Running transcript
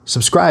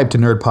Subscribe to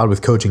Nerd Pod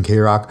with Coach and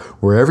K-Rock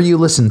wherever you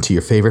listen to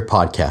your favorite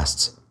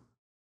podcasts.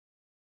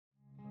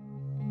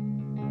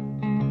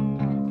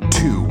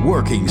 Two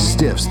working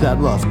stiffs that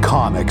love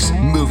comics,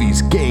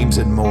 movies, games,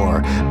 and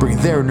more bring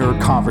their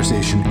nerd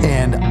conversation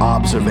and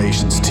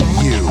observations to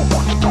you.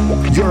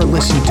 You're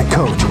listening to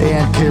Coach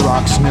and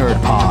K-Rock's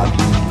Nerd Pod,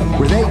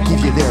 where they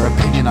give you their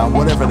opinion on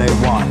whatever they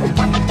want.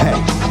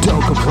 Hey,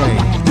 don't complain.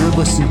 You're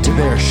listening to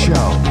their show.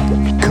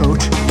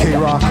 Coach,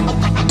 K-Rock,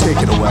 take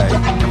it away.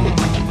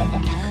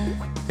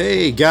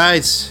 Hey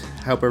guys,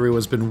 hope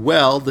everyone's been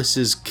well. This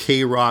is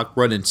K-Rock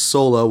running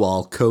solo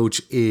while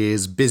Coach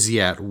is busy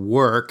at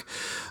work.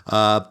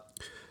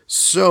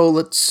 So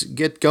let's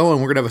get going.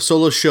 We're going to have a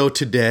solo show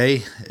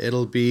today.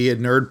 It'll be a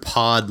Nerd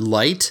Pod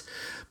light,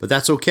 but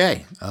that's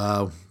okay.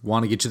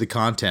 Want to get you the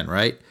content,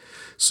 right?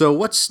 So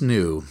what's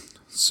new?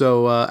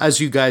 So as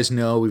you guys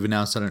know, we've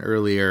announced on an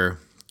earlier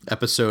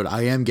episode,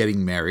 I am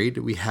getting married.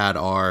 We had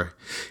our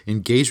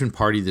engagement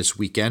party this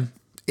weekend,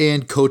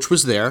 and Coach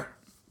was there.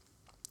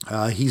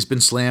 He's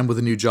been slammed with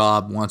a new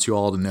job, wants you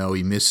all to know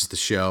he misses the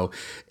show,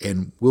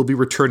 and we'll be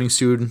returning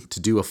soon to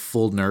do a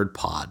full Nerd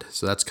Pod.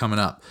 So that's coming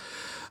up.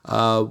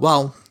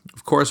 Well,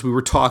 of course, we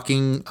were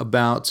talking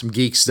about some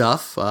geek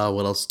stuff.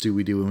 What else do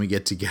we do when we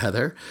get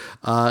together?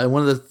 And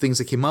one of the things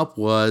that came up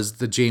was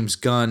the James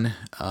Gunn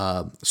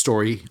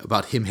story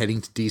about him heading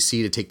to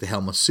DC to take the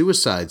helm of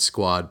Suicide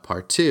Squad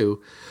Part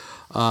 2,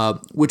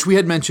 which we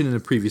had mentioned in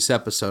a previous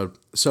episode.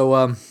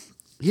 So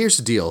here's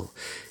the deal.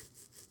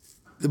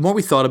 The more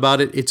we thought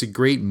about it, it's a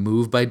great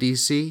move by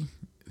DC.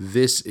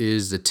 This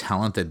is the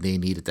talent that they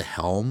need at the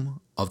helm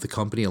of the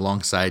company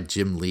alongside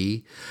Jim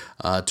Lee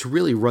to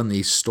really run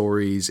these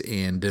stories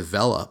and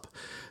develop.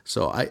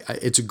 So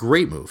it's a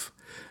great move.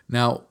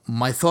 Now,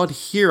 my thought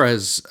here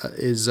is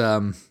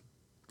about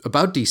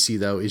DC,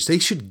 though, is they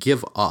should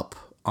give up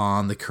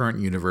on the current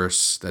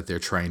universe that they're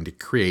trying to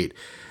create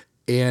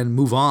and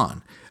move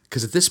on.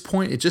 Because at this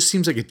point, it just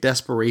seems like a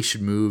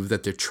desperation move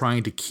that they're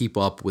trying to keep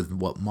up with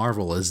what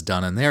Marvel has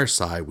done on their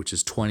side, which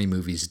is 20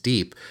 movies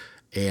deep.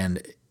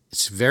 And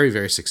it's very,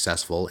 very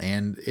successful,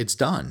 and it's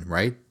done,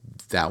 right?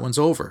 That one's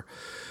over.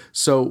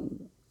 So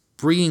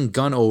bringing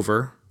Gunn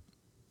over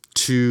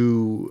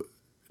to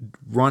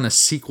run a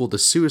sequel to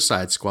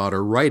Suicide Squad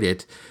or write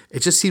it,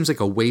 it just seems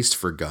like a waste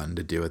for Gunn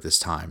to do at this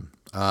time.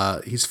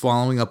 He's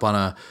following up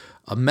on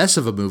a mess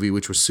of a movie,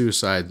 which was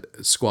Suicide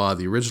Squad,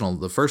 the original,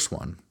 the first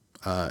one.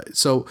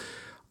 So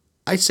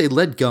I'd say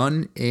let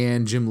Gunn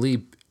and Jim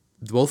Lee,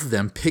 both of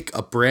them, pick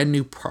a brand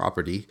new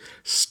property,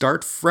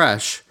 start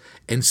fresh,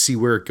 and see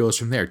where it goes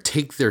from there.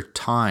 Take their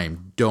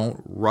time.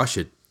 Don't rush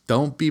it.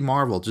 Don't be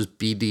Marvel. Just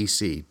be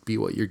DC. Be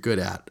what you're good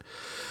at.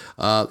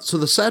 So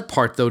the sad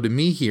part, though, to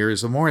me here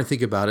is the more I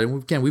think about it,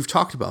 and again, we've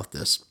talked about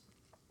this,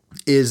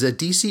 is that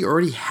DC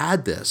already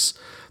had this.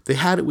 They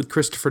had it with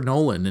Christopher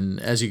Nolan, and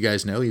as you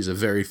guys know, he's a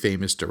very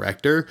famous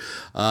director.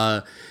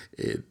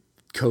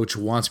 Coach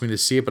wants me to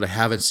see it, but I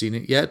haven't seen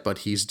it yet. But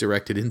he's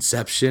directed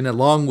Inception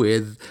along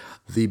with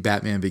the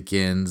Batman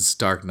Begins,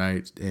 Dark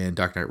Knight, and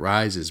Dark Knight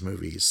Rises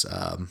movies.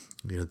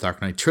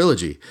 Dark Knight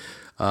trilogy.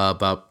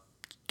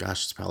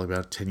 It's probably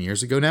about 10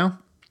 years ago now.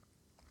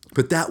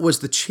 But that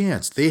was the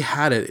chance. They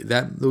had it.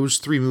 Those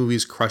three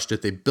movies crushed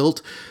it. They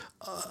built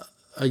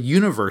a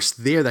universe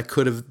there that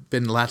could have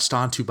been latched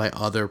onto by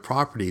other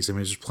properties. I mean,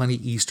 there's plenty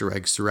of Easter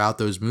eggs throughout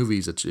those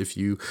movies that if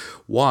you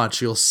watch,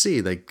 you'll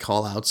see they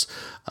call outs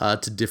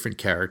to different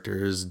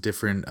characters,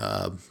 different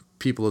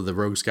people of the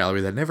Rogues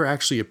Gallery that never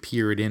actually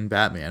appeared in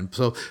Batman.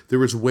 So there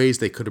was ways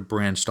they could have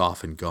branched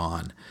off and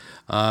gone.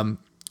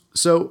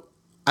 So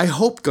I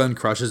hope Gunn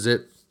crushes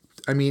it.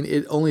 I mean,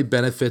 it only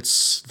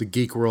benefits the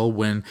geek world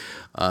when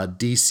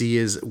DC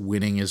is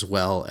winning as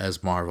well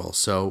as Marvel.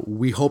 So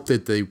we hope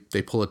that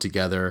they pull it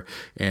together.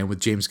 And with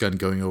James Gunn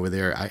going over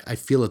there, I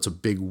feel it's a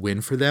big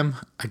win for them.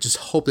 I just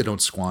hope they don't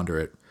squander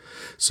it.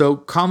 So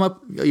come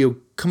up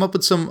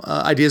with some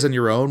ideas on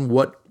your own.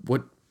 What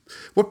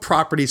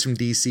properties from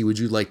DC would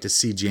you like to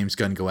see James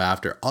Gunn go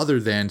after, other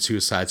than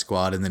Suicide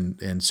Squad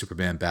and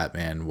Superman,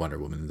 Batman, Wonder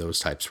Woman,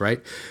 those types,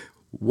 right?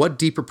 What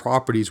deeper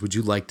properties would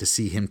you like to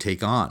see him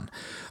take on?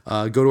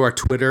 Go to our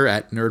Twitter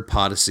at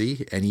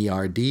NerdPoddesy,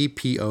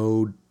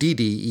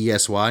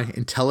 NerdPoddesy,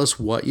 and tell us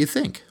what you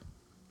think.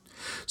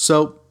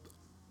 So,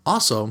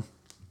 also,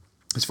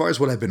 as far as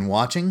what I've been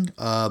watching,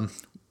 on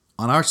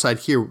our side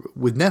here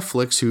with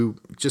Netflix, who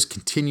just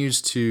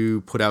continues to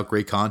put out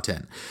great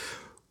content,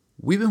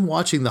 we've been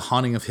watching The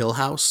Haunting of Hill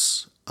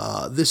House.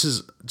 This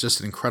is just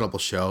an incredible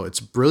show. It's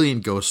a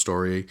brilliant ghost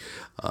story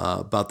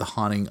about the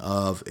haunting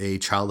of a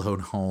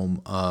childhood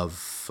home of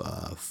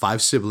 5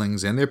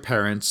 siblings and their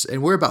parents,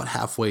 and we're about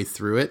halfway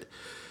through it.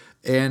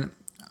 And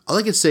all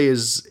I can say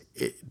is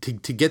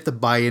to get the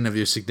buy-in of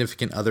your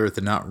significant other if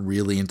they're not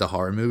really into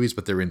horror movies,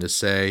 but they're into,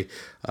 say,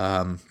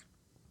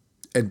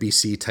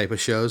 NBC type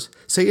of shows,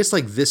 say it's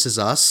like This Is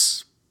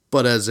Us,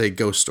 but as a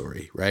ghost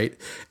story, right?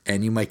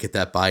 And you might get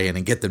that buy-in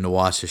and get them to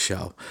watch the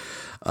show.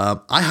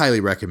 I highly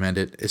recommend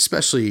it,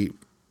 especially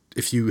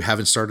if you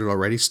haven't started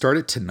already. Start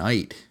it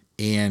tonight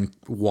and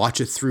watch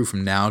it through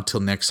from now till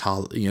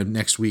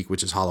next week,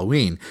 which is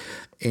Halloween.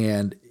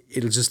 And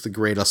it'll just be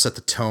great. I'll set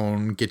the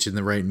tone, get you in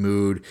the right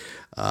mood.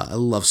 I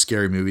love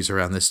scary movies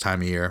around this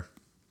time of year.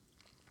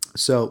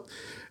 So,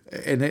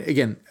 and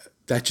again,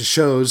 that just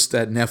shows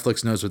that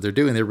Netflix knows what they're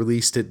doing. They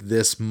released it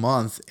this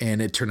month,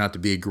 and it turned out to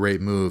be a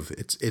great move.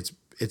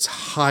 It's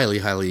highly,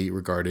 highly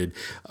regarded.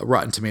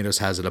 Rotten Tomatoes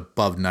has it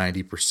above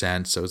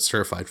 90%, so it's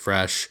certified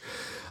fresh.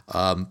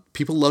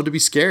 People love to be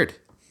scared.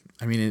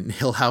 I mean,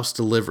 Hill House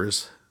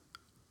delivers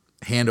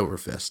hand over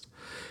fist.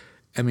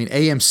 I mean,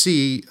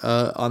 AMC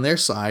on their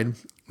side,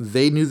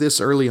 they knew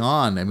this early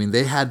on. I mean,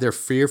 they had their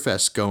Fear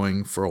Fest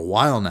going for a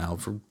while now,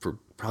 for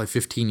probably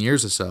 15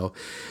 years or so.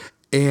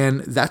 And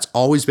that's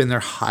always been their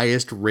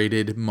highest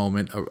rated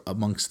moment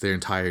amongst their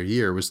entire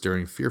year, was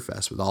during Fear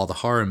Fest with all the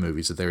horror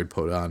movies that they would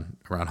put on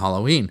around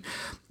Halloween,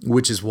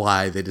 which is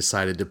why they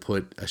decided to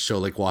put a show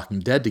like Walking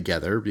Dead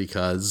together,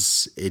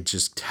 because it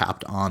just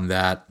tapped on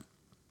that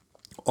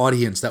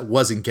audience that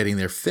wasn't getting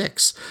their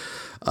fix.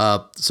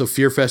 So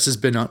Fear Fest has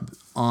been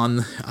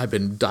on. I've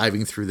been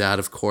diving through that,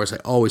 of course. I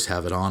always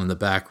have it on in the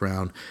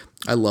background.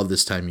 I love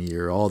this time of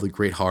year. All the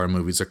great horror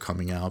movies are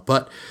coming out.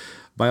 But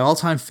my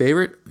all-time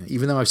favorite,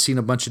 even though I've seen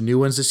a bunch of new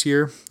ones this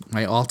year,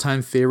 my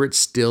all-time favorite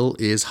still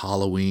is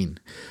Halloween.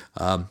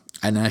 And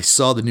I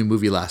saw the new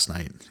movie last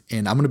night.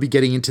 And I'm going to be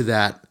getting into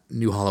that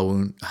new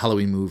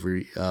Halloween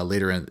movie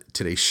later in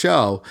today's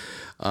show.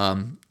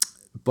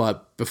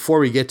 But before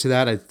we get to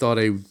that, I thought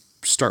I'd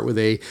start with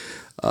a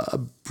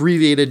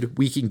abbreviated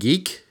Week in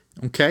Geek.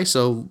 Okay,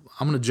 so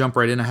I'm going to jump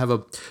right in. I have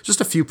just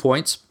a few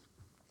points.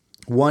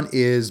 One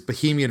is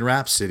Bohemian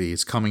Rhapsody.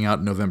 It's coming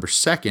out November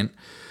 2nd,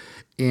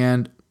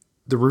 and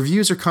the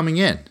reviews are coming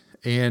in.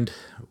 And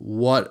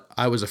what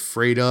I was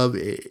afraid of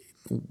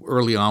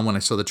early on when I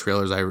saw the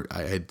trailers,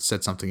 I had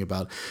said something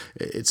about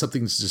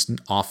something's just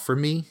off for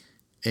me,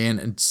 and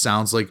it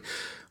sounds like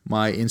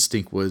my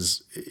instinct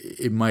was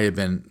it might have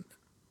been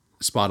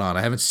spot on.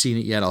 I haven't seen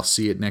it yet. I'll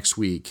see it next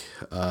week.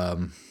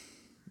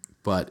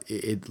 But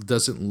it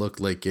doesn't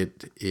look like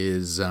it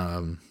is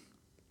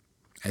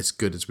as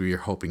good as we were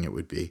hoping it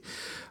would be.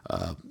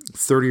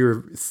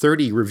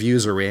 30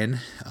 reviews are in,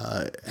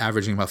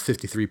 averaging about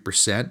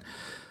 53%.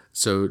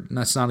 So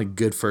that's not a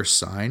good first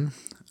sign.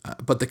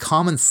 But the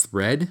common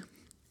thread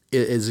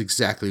is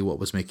exactly what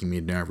was making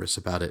me nervous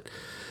about it.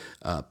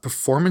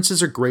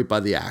 Performances are great by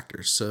the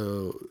actors,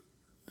 so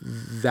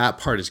that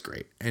part is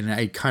great. And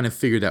I kind of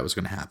figured that was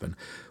going to happen.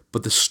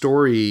 But the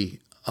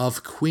story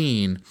of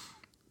Queen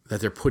that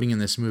they're putting in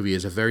this movie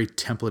is a very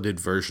templated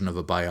version of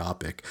a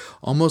biopic.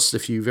 Almost,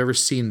 if you've ever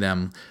seen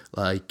them,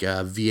 like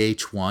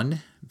VH1,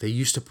 they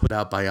used to put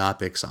out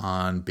biopics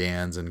on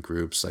bands and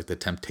groups like the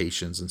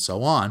Temptations and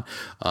so on,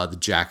 the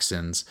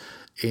Jacksons,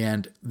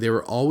 and they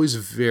were always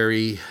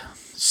very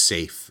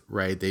safe,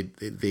 right?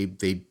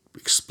 They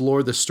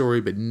explored the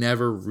story but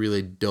never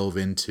really dove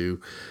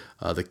into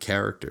the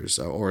characters,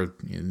 or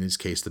in this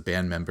case, the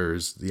band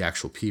members, the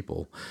actual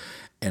people.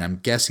 And I'm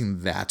guessing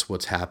that's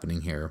what's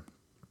happening here.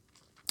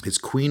 His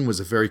Queen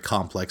was a very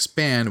complex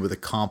band with a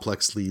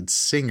complex lead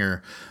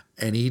singer,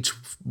 and each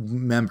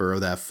member of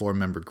that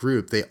 4-member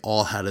group, they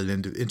all had an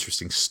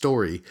interesting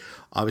story.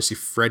 Obviously,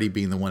 Freddie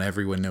being the one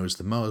everyone knows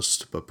the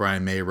most, but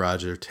Brian May,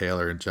 Roger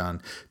Taylor, and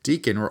John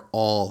Deacon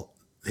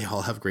they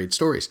all have great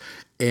stories.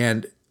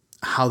 And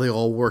how they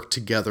all worked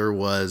together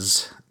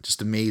was just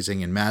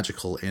amazing and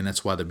magical, and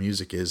that's why the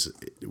music is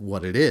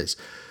what it is.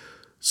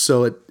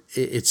 So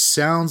it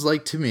sounds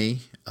like to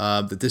me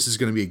that this is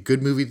going to be a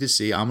good movie to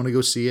see. I'm going to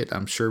go see it.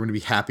 I'm sure I'm going to be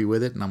happy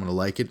with it, and I'm going to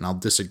like it, and I'll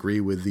disagree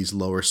with these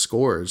lower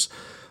scores.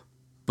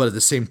 But at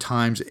the same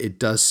time, it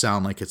does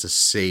sound like it's a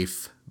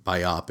safe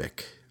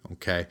biopic,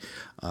 okay?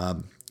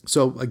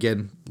 So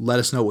again, let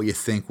us know what you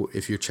think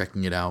if you're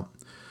checking it out.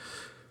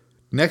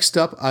 Next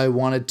up, I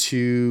wanted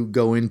to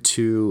go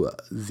into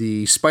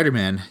the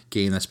Spider-Man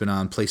game that's been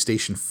on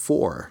PlayStation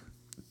 4.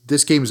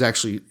 This game is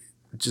actually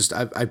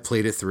I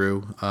played it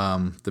through,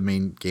 the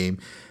main game.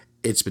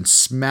 It's been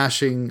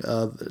smashing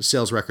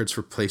sales records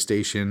for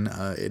PlayStation,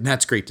 and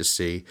that's great to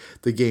see.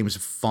 The game is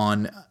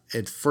fun.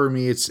 For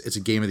me, it's a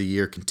Game of the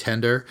Year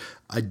contender.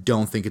 I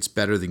don't think it's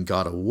better than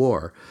God of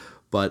War,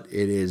 but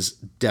it is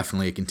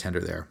definitely a contender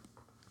there.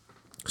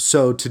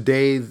 So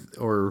today,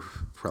 or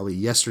probably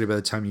yesterday by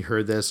the time you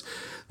heard this,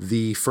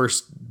 the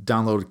first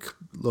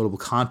downloadable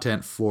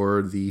content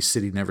for the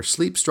City Never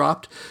Sleeps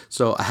dropped.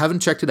 So I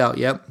haven't checked it out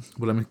yet,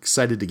 but I'm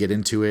excited to get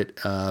into it.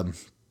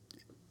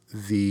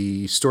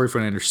 The story,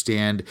 from what I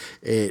understand,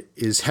 it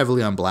is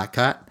heavily on Black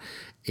Cat,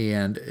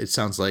 and it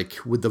sounds like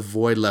with the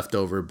void left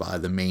over by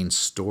the main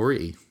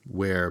story,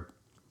 where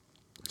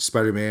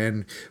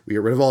Spider-Man, we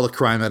get rid of all the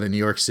crime out of New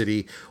York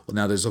City. Well,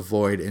 now there's a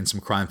void, and some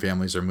crime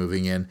families are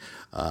moving in.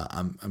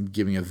 I'm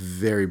giving a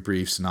very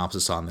brief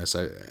synopsis on this.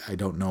 I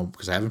don't know,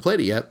 because I haven't played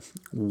it yet,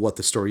 what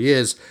the story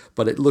is,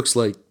 but it looks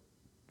like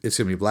it's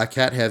going to be Black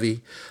Cat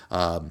heavy.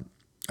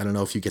 I don't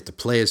know if you get to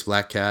play as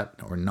Black Cat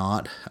or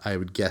not. I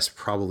would guess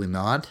probably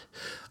not,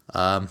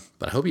 but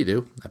I hope you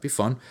do. That'd be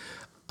fun.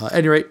 At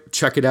any rate,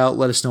 check it out.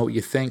 Let us know what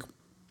you think.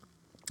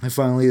 And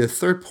finally, the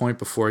third point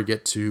before I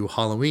get to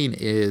Halloween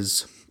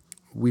is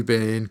we've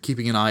been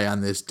keeping an eye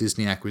on this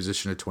Disney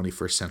acquisition of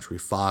 21st Century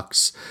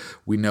Fox.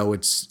 We know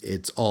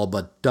it's all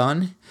but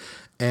done.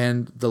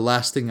 And the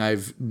last thing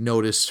I've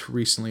noticed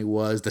recently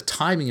was the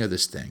timing of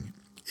this thing.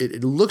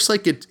 It looks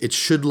like it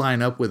should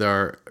line up with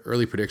our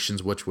early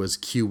predictions, which was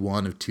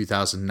Q1 of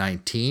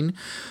 2019.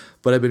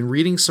 But I've been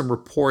reading some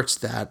reports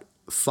that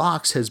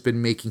Fox has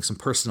been making some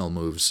personnel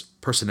moves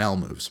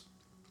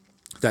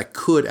that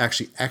could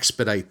actually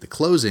expedite the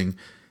closing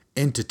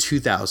into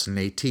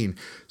 2018.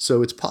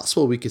 So it's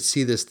possible we could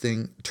see this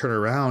thing turn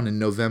around in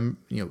November,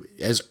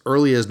 as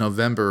early as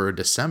November or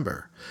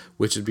December,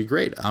 which would be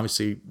great.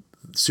 Obviously,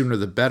 sooner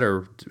the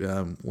better,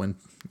 when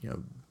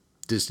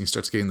Disney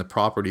starts getting the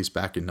properties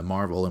back into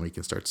Marvel and we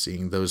can start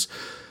seeing those.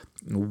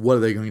 What are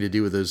they going to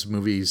do with those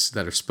movies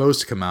that are supposed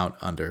to come out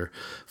under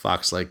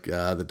Fox, like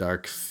The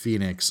Dark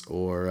Phoenix,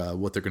 or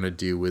what they're going to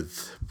do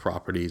with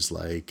properties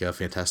like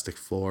Fantastic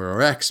Four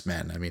or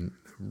X-Men? I mean,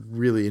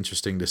 really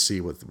interesting to see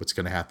what's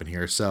going to happen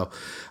here. So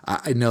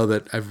I know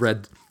that I've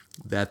read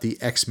that the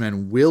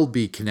X-Men will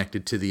be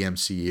connected to the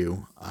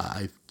MCU.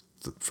 I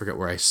forget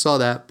where I saw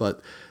that,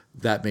 but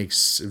that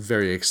makes it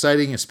very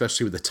exciting,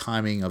 especially with the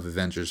timing of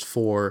Avengers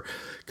 4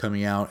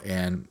 coming out,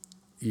 and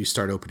you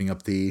start opening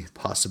up the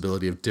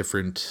possibility of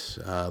different,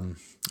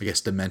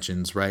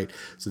 dimensions, right?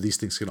 So these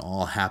things can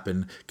all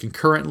happen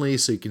concurrently,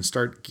 so you can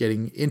start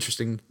getting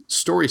interesting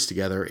stories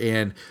together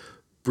and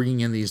bringing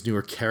in these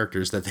newer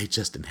characters that they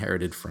just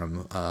inherited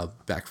from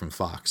back from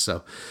Fox.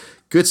 So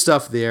good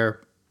stuff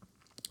there.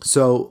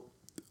 So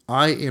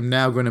I am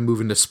now going to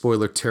move into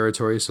spoiler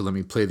territory, so let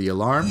me play the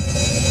alarm.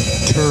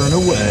 Turn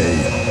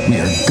away. We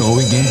are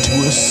going into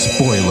a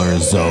spoiler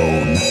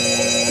zone.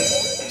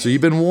 So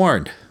you've been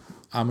warned.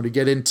 I'm going to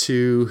get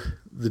into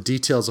the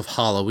details of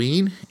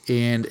Halloween,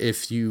 and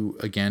if you,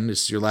 again,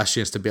 this is your last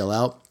chance to bail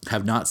out,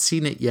 have not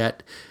seen it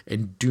yet,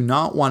 and do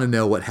not want to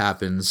know what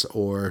happens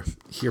or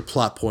hear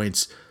plot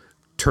points,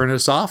 turn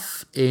us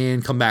off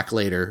and come back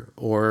later,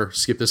 or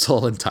skip this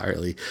all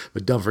entirely.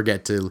 But don't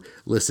forget to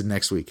listen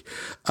next week.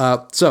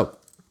 So,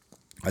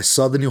 I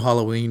saw the new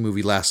Halloween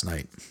movie last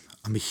night.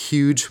 I'm a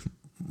huge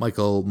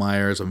Michael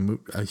Myers. I'm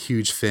a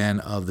huge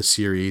fan of the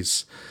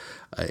series.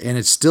 And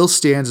it still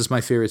stands as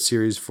my favorite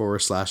series for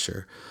a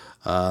slasher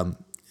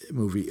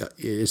movie.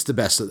 It's the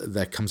best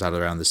that comes out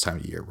around this time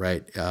of year,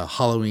 right?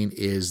 Halloween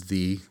is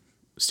the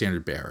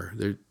standard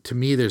bearer. To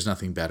me, there's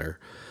nothing better.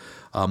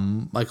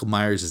 Michael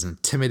Myers is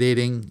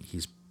intimidating.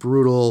 He's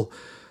brutal.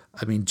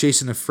 I mean,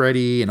 Jason and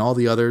Freddy and all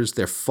the others,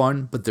 they're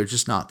fun, but they're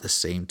just not the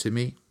same to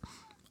me.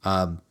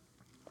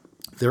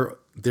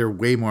 They're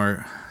way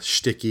more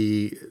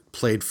shticky,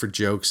 played for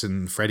jokes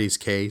in Freddy's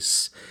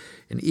case.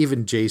 And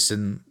even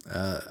Jason,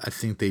 I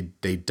think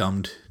they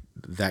dumbed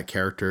that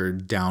character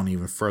down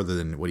even further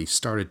than what he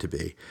started to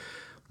be.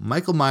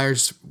 Michael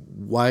Myers,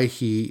 why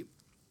he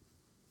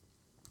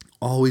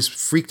always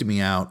freaked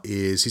me out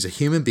is he's a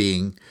human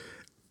being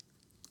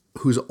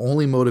whose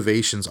only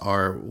motivations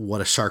are what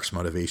a shark's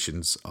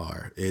motivations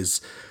are, is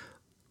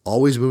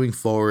always moving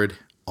forward,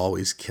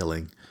 always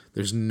killing.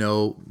 There's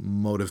no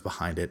motive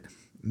behind it.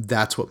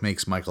 That's what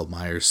makes Michael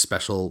Myers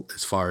special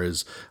as far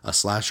as a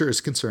slasher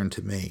is concerned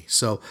to me.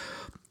 So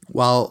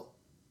while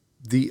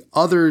the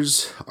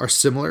others are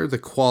similar, the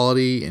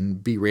quality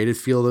and B-rated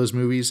feel of those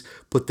movies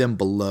put them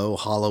below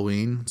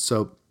Halloween.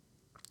 So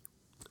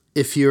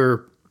if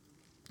you're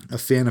a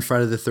fan of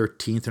Friday the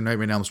 13th or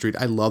Nightmare on Elm Street,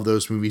 I love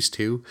those movies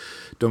too.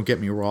 Don't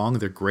get me wrong,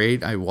 they're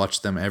great. I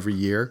watch them every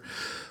year.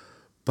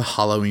 But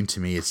Halloween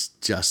to me is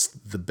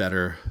just the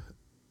better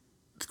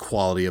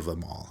quality of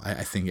them all.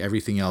 I think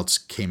everything else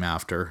came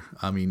after.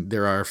 I mean,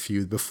 there are a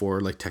few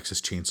before, like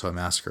Texas Chainsaw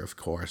Massacre, of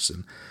course,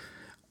 and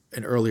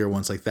earlier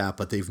ones like that,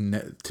 but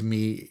to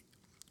me,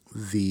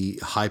 the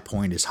high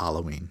point is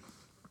Halloween.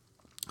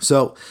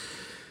 So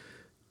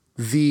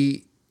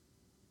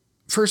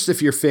first,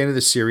 if you're a fan of the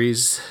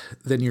series,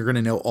 then you're going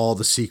to know all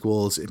the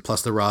sequels,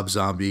 plus the Rob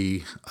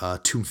Zombie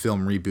Tomb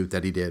film reboot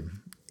that he did.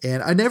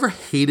 And I never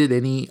hated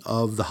any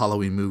of the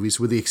Halloween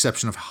movies, with the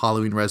exception of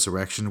Halloween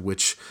Resurrection,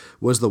 which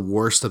was the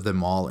worst of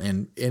them all,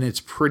 and it's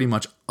pretty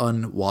much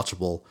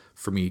unwatchable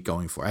for me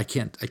going forward. I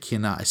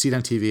cannot. I see it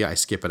on TV, I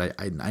skip it.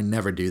 I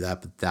never do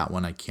that, but that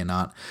one I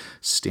cannot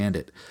stand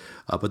it.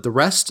 But the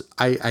rest,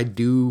 I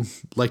do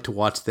like to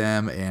watch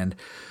them, and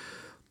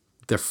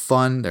they're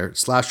fun. They're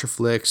slasher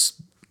flicks,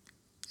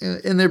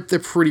 and they're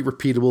pretty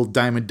repeatable,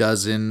 dime a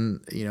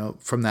dozen,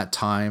 from that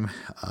time.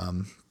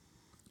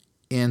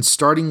 And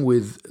starting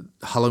with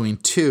Halloween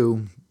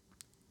 2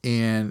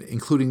 and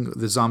including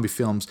the zombie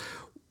films,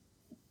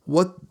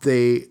 what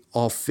they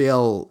all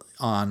fail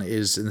on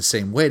is in the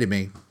same way to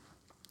me,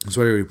 as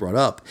what I already brought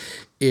up,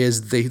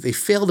 is they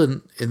failed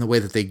in the way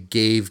that they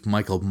gave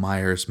Michael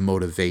Myers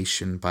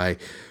motivation by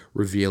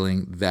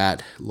revealing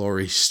that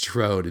Laurie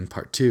Strode in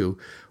part 2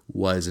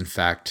 was in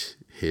fact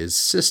his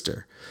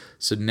sister.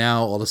 So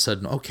now all of a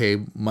sudden,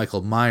 okay,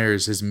 Michael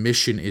Myers, his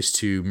mission is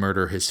to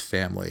murder his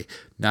family.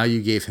 Now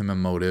you gave him a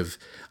motive,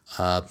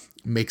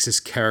 makes his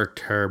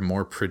character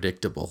more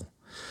predictable.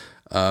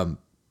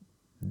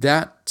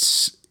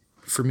 That's,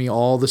 for me,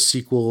 all the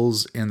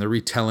sequels and the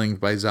retelling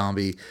by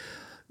Zombie,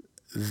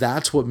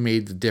 that's what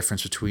made the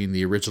difference between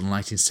the original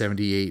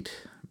 1978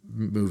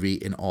 movie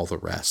and all the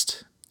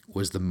rest,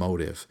 was the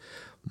motive.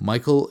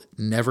 Michael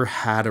never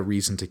had a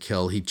reason to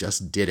kill. He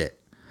just did it.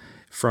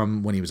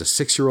 From when he was a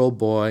 6-year-old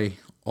boy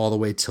all the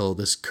way till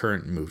this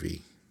current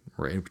movie,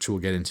 right, which we'll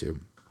get into.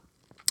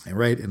 And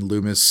right, and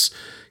Loomis,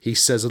 he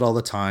says it all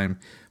the time.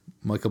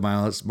 Michael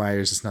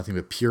Myers is nothing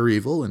but pure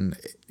evil, and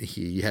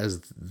he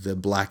has the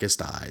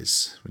blackest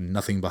eyes,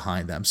 nothing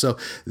behind them. So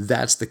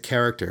that's the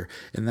character,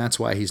 and that's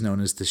why he's known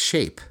as the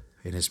Shape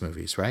in his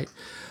movies, right?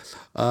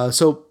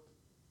 So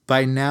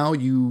by now,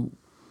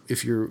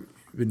 if you've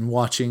been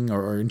watching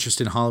or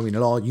interested in Halloween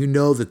at all, you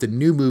know that the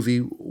new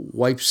movie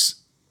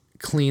wipes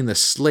clean the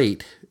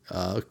slate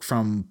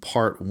from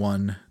part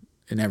one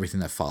and everything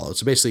that followed.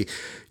 So basically,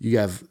 you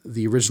have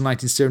the original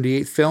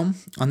 1978 film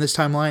on this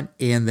timeline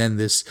and then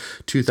this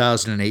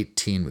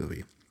 2018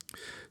 movie.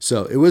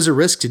 So it was a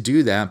risk to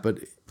do that, but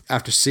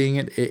after seeing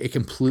it, it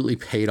completely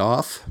paid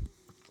off.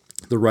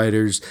 The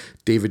writers,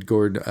 David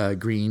Gordon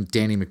Green,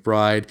 Danny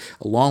McBride,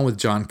 along with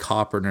John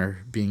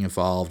Carpenter being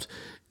involved,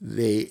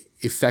 they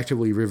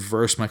effectively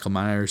reversed Michael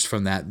Myers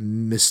from that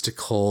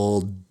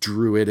mystical,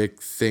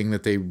 druidic thing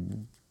that they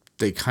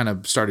kind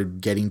of started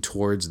getting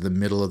towards the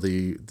middle of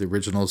the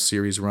original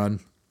series run,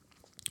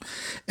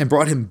 and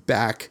brought him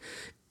back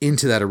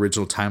into that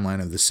original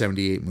timeline of the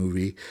 78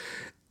 movie.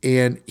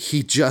 And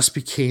he just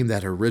became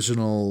that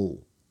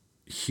original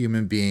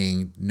human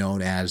being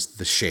known as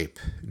the Shape.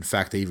 In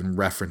fact, they even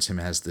reference him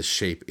as the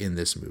Shape in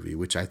this movie,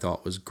 which I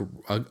thought was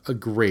a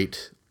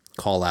great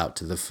call out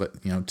to the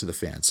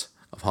fans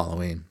of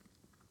Halloween.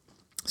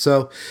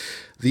 So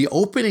the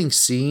opening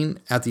scene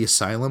at the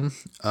asylum,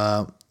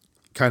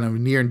 kind of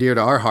near and dear to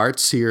our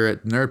hearts here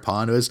at Nerd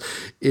Pond,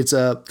 it's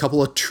a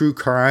couple of true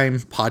crime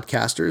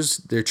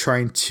podcasters. They're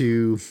trying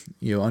to,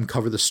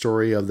 uncover the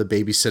story of the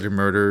babysitter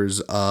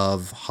murders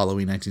of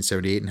Halloween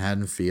 1978 in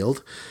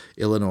Haddonfield,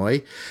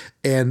 Illinois.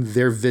 And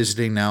they're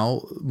visiting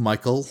now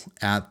Michael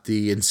at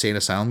the insane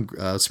asylum,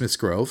 Smith's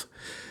Grove.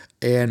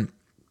 And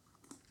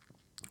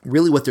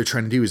really what they're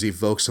trying to do is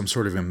evoke some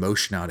sort of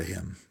emotion out of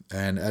him.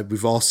 And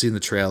we've all seen the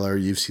trailer.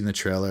 You've seen the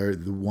trailer.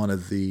 One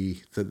of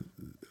the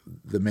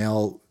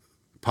male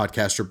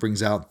podcaster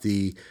brings out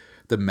the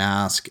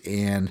mask,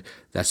 and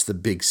that's the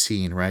big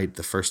scene, right?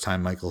 The first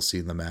time Michael's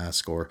seen the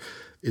mask or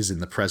is in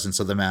the presence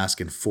of the mask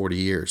in 40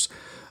 years.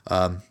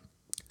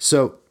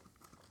 So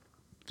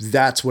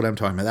that's what I'm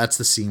talking about. That's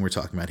the scene we're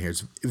talking about here.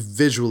 It's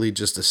visually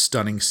just a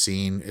stunning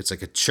scene. It's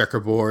like a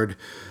checkerboard,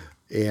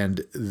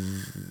 and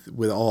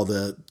with all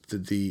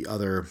the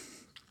other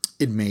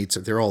inmates,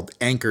 they're all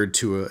anchored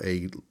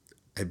to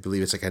I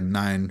believe it's like a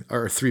 9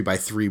 or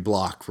 3x3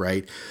 block,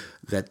 right?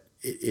 That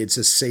it's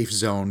a safe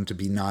zone to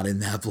be not in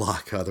that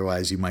block.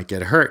 Otherwise you might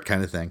get hurt,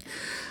 kind of thing.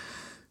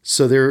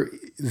 So they're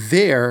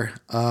there.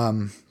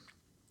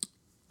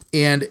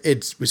 And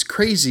it was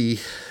crazy.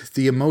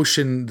 The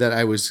emotion that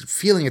I was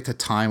feeling at the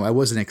time, I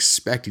wasn't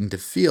expecting to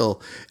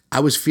feel. I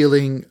was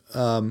feeling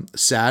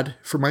sad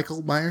for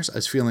Michael Myers. I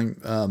was feeling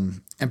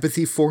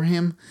empathy for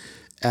him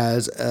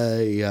as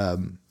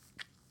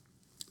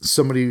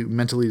somebody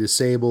mentally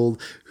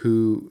disabled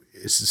who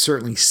is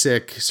certainly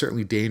sick,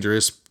 certainly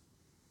dangerous.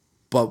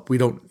 But we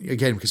don't,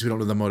 again, because we don't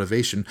know the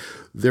motivation,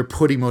 they're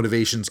putting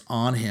motivations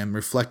on him,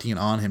 reflecting it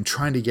on him,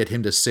 trying to get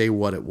him to say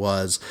what it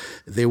was.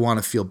 They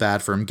want to feel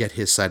bad for him, get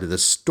his side of the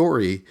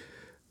story.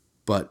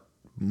 But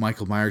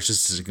Michael Myers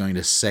just isn't going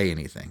to say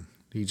anything.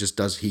 He just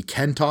does. He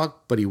can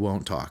talk, but he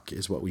won't talk,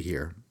 is what we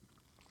hear.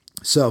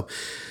 So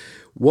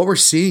what we're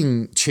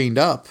seeing chained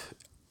up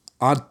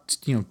on,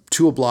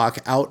 to a block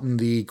out in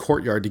the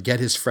courtyard to get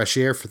his fresh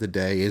air for the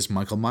day is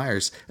Michael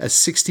Myers, a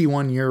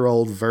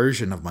 61-year-old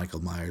version of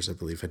Michael Myers, I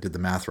believe. I did the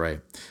math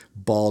right.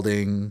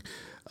 Balding,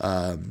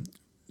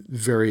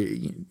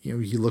 very,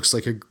 he looks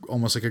like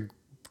almost like a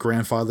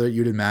grandfather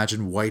you'd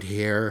imagine, white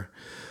hair.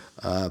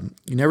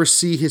 You never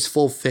see his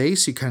full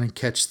face. You kind of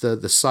catch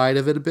the side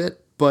of it a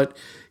bit, but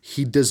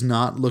he does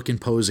not look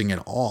imposing at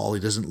all. He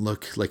doesn't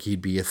look like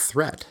he'd be a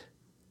threat.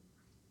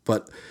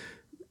 But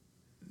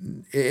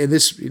and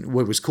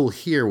what was cool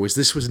here was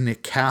this was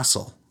Nick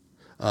Castle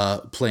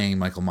playing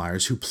Michael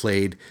Myers, who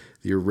played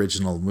the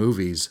original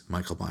movies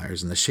Michael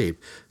Myers and The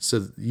Shape.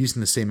 So using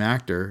the same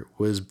actor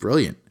was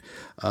brilliant.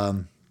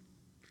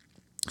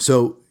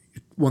 So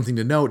one thing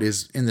to note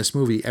is in this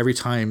movie, every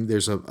time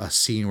there's a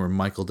scene where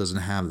Michael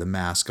doesn't have the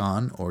mask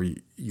on, or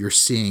you're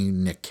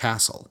seeing Nick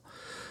Castle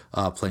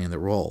playing the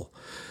role.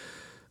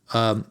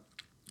 And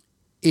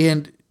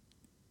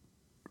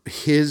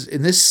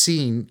in this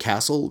scene,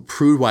 Castle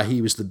proved why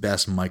he was the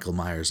best Michael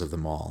Myers of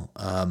them all.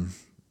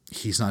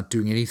 He's not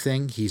doing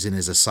anything. He's in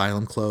his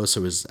asylum clothes,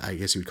 so I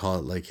guess you would call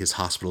it like his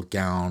hospital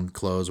gown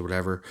clothes or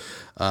whatever.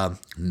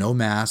 No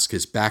mask.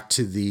 His back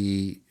to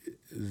the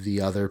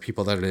other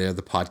people that are there,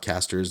 the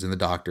podcasters and the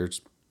doctors.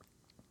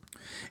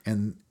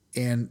 And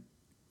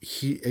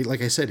he,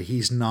 like I said,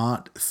 he's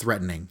not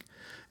threatening.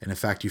 And in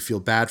fact, you feel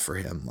bad for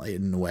him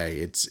in a way.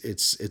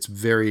 It's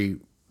very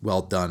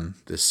well done,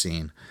 this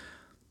scene.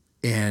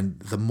 And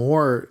the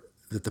more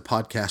that the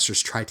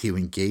podcasters try to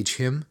engage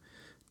him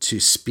to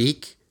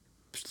speak,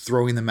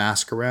 throwing the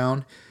mask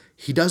around,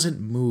 he doesn't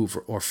move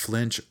or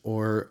flinch,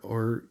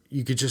 or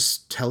you could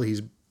just tell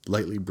he's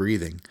lightly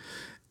breathing.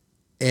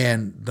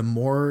 And the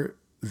more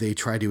they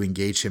try to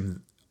engage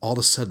him, all of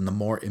a sudden, the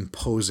more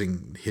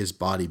imposing his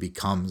body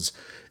becomes.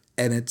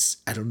 And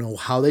I don't know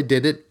how they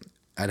did it.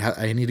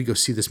 I need to go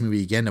see this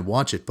movie again and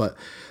watch it, but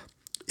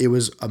it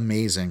was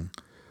amazing.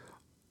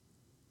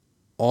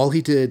 All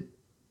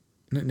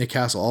Nick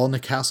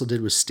Castle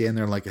did was stand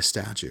there like a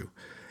statue.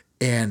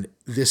 And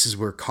this is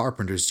where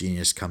Carpenter's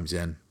genius comes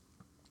in.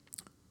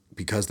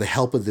 Because the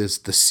help of the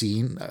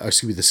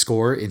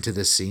score into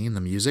this scene,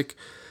 the music,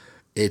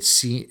 it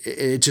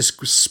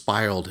just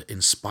spiraled,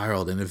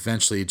 and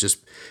eventually it just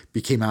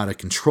became out of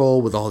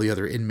control with all the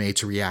other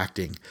inmates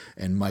reacting,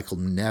 and Michael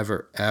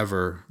never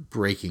ever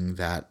breaking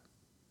that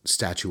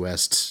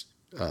statuesque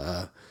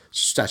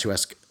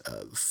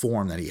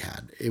form that he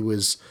had. It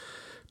was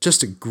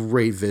just a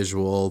great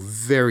visual,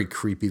 very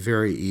creepy,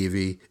 very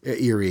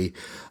eerie,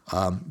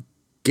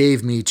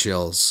 gave me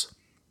chills.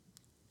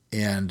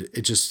 And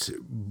it just,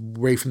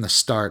 right from the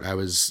start, I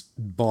was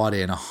bought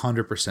in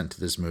 100% to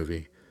this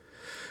movie.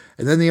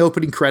 And then the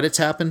opening credits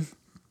happen.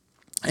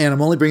 And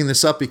I'm only bringing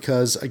this up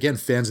because, again,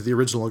 fans of the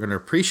original are going to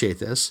appreciate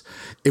this.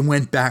 It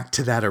went back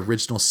to that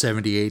original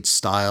 78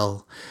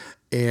 style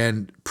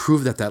and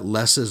proved that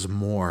less is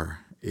more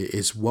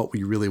is what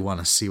we really want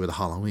to see with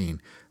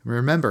Halloween.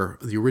 Remember,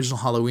 the original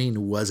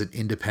Halloween was an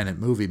independent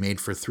movie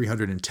made for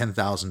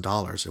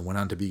 $310,000 and went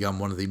on to become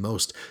one of the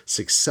most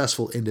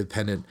successful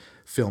independent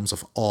films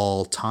of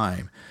all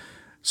time.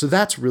 So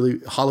that's really,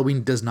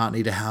 Halloween does not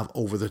need to have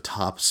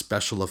over-the-top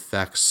special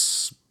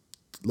effects,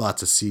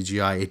 lots of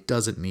CGI. It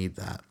doesn't need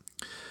that.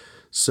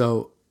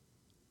 So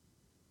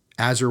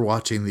as you're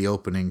watching the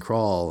opening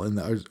crawl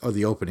or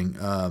the opening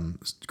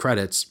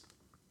credits,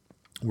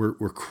 we're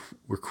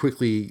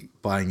quickly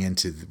buying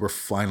into, we're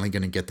finally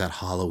going to get that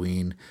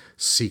Halloween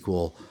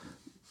sequel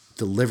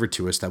delivered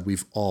to us that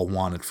we've all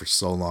wanted for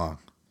so long.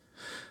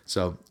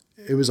 So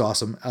it was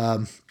awesome.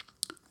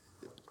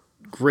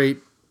 Great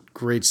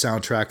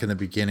soundtrack in the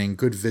beginning,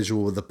 good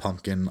visual with the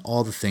pumpkin,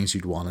 all the things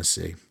you'd want to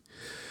see.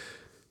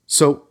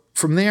 So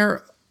from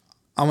there,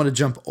 I want to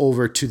jump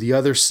over to the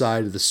other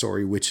side of the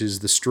story, which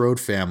is the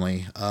Strode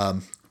family,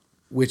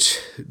 which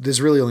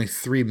there's really only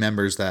three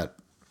members that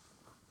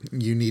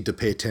you need to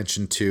pay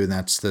attention to, and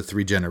that's the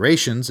three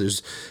generations.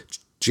 There's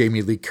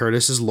Jamie Lee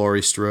Curtis as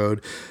Laurie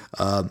Strode,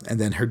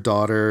 and then her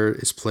daughter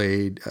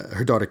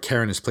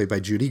Karen is played by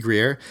Judy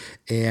Greer,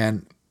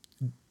 and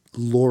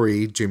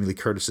Laurie, Jamie Lee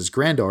Curtis's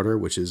granddaughter,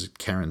 which is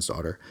Karen's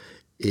daughter,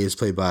 is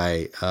played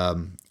by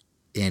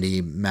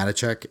Andy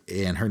Matichak,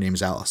 and her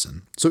name's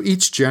Allison. So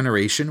each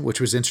generation, which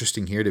was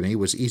interesting here to me,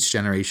 was each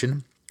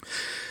generation,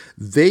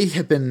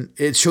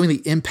 it's showing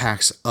the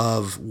impacts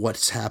of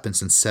what's happened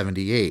since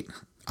 78.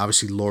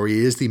 Obviously, Laurie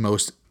is the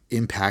most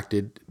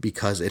impacted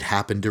because it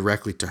happened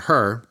directly to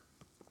her.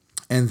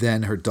 And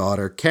then her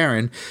daughter,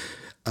 Karen,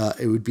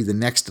 it would be the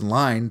next in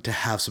line to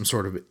have some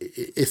sort of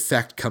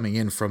effect coming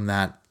in from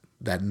that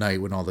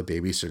night when all the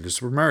babysitters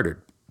were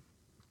murdered.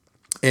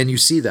 And you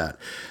see that.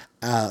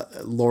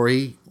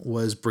 Laurie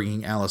was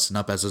bringing Allison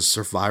up as a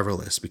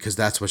survivalist because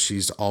that's what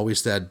she's always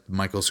said.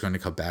 Michael's going to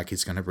come back.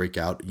 He's going to break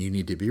out. You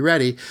need to be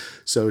ready.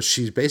 So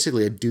she's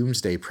basically a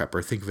doomsday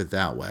prepper. Think of it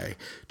that way.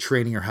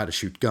 Training her how to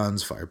shoot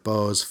guns, fire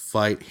bows,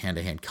 fight,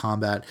 hand-to-hand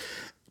combat,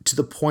 to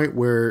the point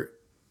where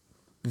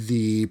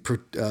the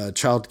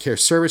child care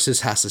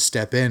services has to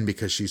step in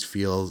because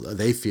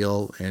they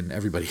feel, and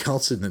everybody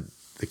else in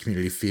the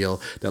community feel,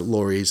 that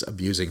Laurie's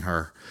abusing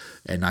her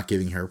and not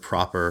giving her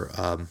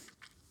proper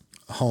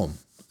home.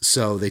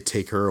 So they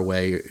take her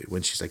away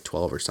when she's like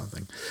 12 or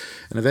something.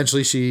 And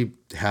eventually she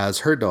has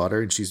her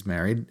daughter and she's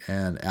married,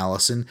 and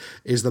Allison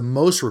is the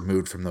most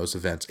removed from those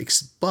events,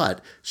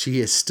 but she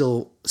is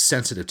still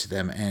sensitive to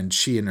them, and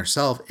she in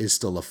herself is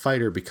still a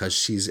fighter because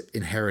she's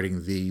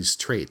inheriting these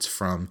traits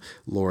from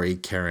Laurie,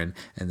 Karen,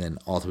 and then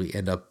ultimately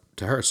end up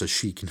to her. So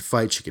she can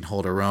fight, she can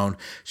hold her own.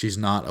 She's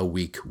not a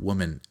weak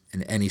woman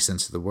in any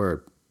sense of the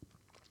word.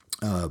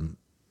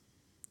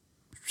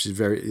 She's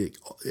and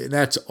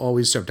that's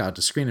always jumped out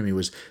to screen to me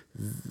was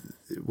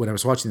when I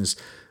was watching this,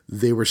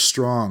 they were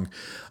strong.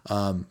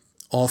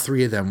 All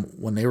three of them,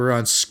 when they were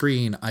on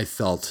screen, I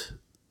felt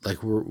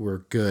like we're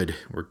good.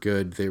 We're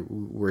good.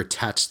 We're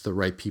attached to the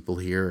right people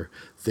here.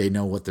 They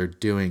know what they're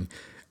doing.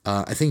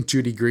 I think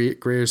Judy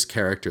Greer's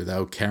character,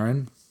 though,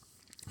 Karen,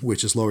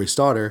 which is Laurie's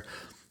daughter,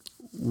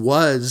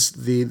 was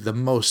the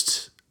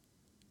most,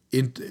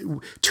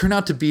 turned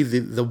out to be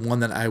the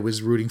one that I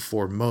was rooting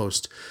for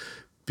most,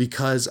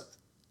 because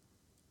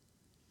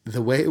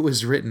the way it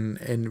was written,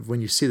 and when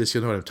you see this,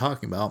 you'll know what I'm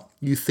talking about.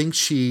 You think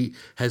she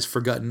has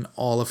forgotten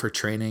all of her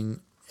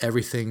training,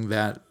 everything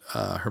that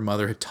her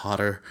mother had taught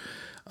her.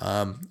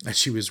 That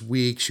she was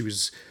weak. She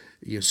was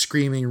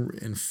screaming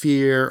in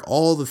fear.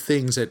 All the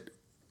things that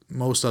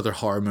most other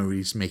horror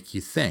movies make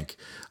you think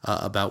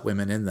about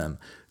women in them.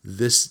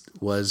 This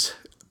was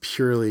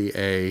purely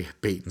a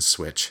bait and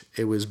switch.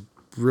 It was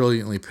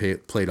brilliantly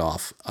played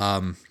off.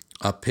 And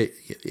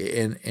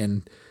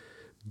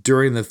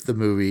during the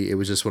movie, it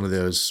was just one of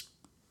those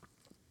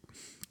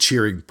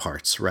cheering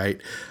parts,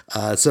 right?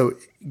 So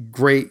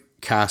great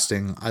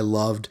casting. I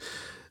loved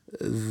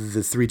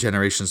the three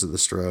generations of the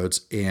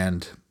Strodes,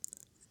 and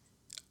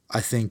I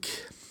think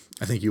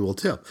you will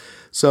too.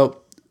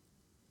 So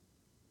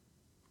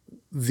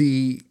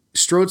the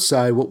Strode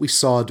side, what we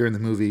saw during the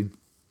movie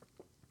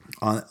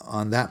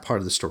on that part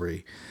of the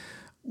story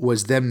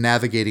was them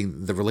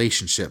navigating the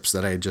relationships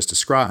that I had just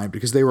described,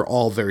 because they were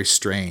all very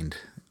strained.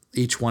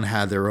 Each one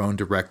had their own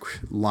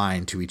direct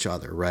line to each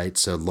other, right?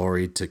 So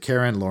Laurie to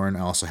Karen, Lauren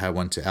also had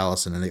one to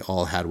Allison, and they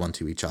all had one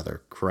to each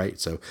other, right?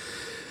 So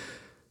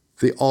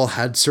they all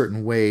had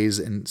certain ways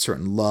and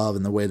certain love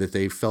in the way that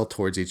they felt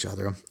towards each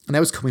other. And that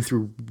was coming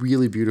through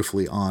really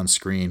beautifully on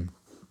screen.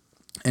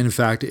 And in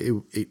fact,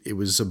 it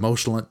was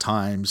emotional at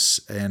times.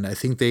 And I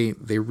think they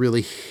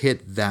really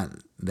hit that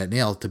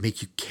nail to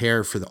make you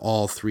care for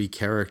all three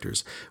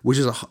characters, which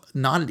is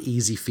not an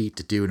easy feat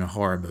to do in a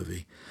horror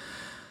movie.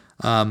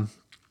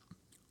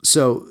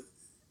 So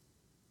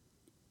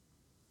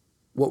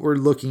what we're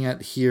looking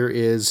at here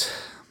is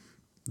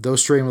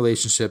those strained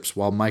relationships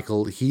while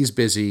Michael, he's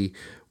busy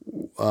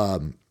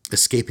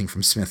escaping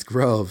from Smith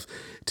Grove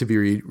to be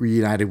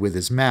reunited with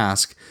his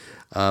mask.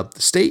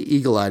 Stay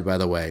eagle-eyed, by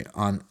the way,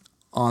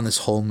 on this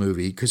whole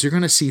movie, because you're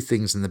going to see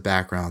things in the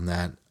background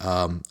that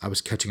I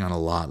was catching on a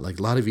lot, like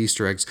a lot of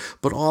Easter eggs,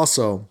 but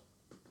also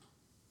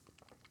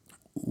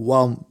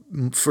while,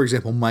 for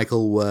example,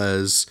 Michael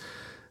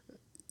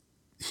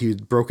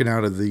he'd broken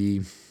out of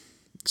the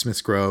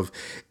Smith Grove,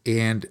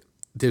 and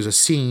there's a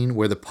scene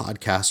where the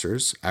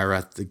podcasters are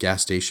at the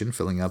gas station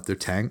filling up their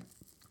tank,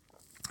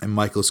 and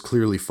Michael's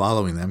clearly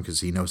following them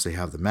because he knows they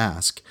have the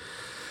mask.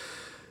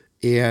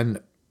 And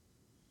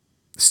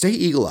stay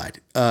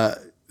eagle-eyed.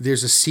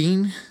 There's a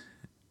scene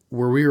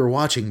where we were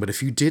watching, but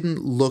if you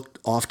didn't look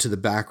off to the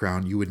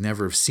background, you would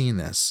never have seen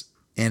this.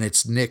 And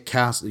it's Nick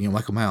Castle,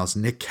 Michael Myers,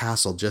 Nick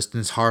Castle, just in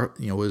his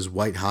his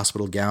white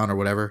hospital gown or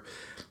whatever,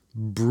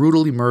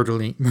 brutally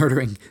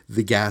murdering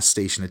the gas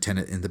station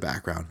attendant in the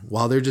background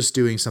while they're just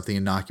doing something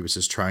innocuous,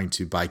 as trying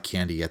to buy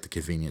candy at the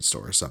convenience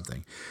store or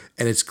something.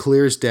 And it's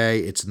clear as day.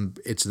 It's in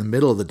the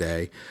middle of the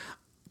day.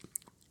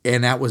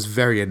 And that was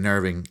very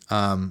unnerving.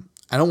 I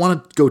don't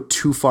want to go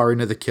too far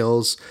into the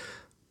kills,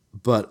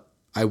 but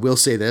I will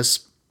say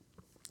this.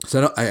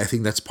 So I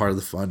think that's part of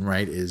the fun,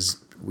 right? Is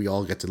we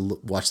all get to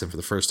watch them for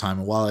the first time.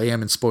 And while I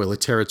am in spoiler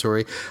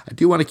territory, I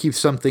do want to keep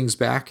some things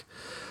back.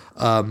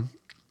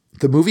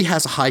 The movie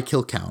has a high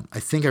kill count.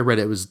 I think I read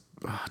it was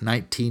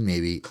 19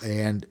 maybe.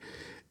 And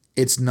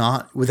it's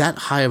not, with that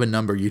high of a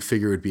number, you'd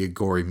figure it would be a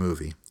gory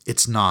movie.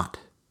 It's not.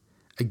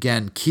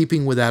 Again,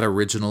 keeping with that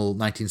original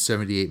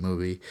 1978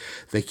 movie,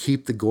 they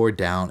keep the gore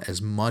down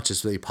as much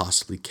as they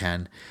possibly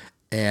can.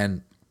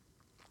 And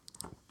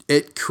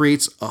it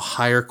creates a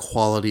higher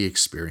quality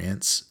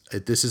experience.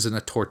 This isn't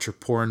a torture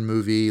porn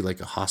movie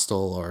like a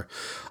Hostel or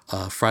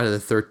Friday the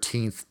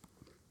 13th,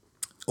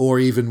 or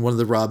even one of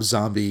the Rob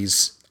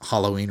Zombie's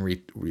Halloween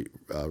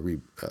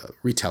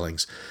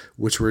retellings,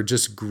 which were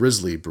just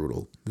grisly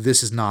brutal.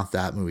 This is not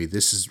that movie.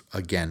 This is,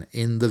 again,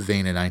 in the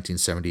vein of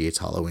 1978's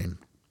Halloween.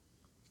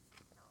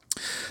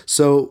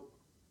 So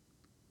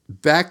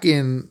we're back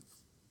in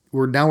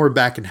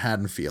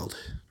Haddonfield,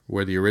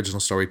 where the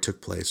original story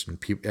took place,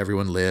 and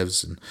everyone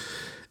lives,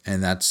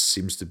 and that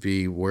seems to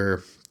be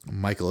where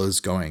Michael is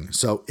going.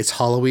 So it's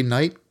Halloween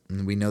night,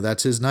 and we know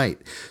that's his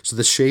night. So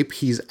the Shape,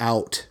 he's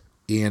out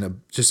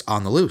just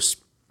on the loose.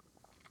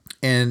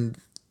 And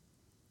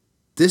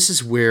this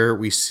is where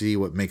we see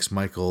what makes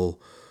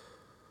Michael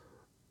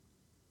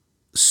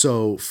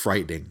so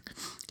frightening.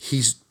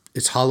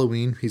 It's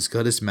Halloween. He's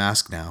got his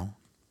mask now,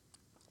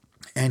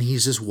 and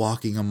he's just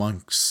walking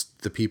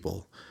amongst the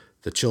people,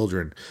 the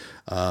children.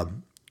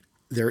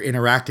 They're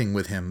interacting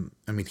with him.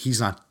 I mean, he's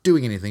not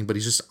doing anything, but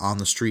he's just on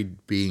the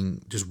street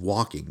just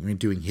walking. I mean,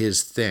 doing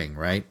his thing,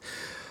 right?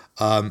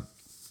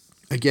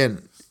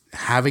 Again,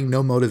 having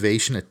no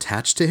motivation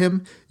attached to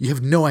him, you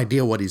have no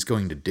idea what he's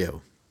going to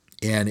do.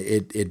 And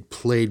it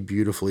played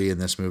beautifully in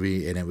this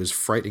movie, and it was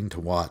frightening to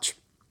watch.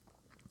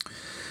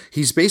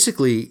 He's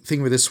basically,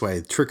 think of it this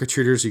way,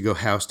 trick-or-treaters, you go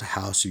house to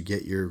house, you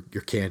get your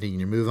candy, and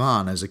you move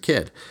on as a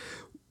kid.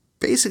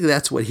 Basically,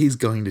 that's what he's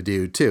going to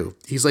do, too.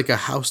 He's like a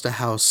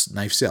house-to-house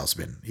knife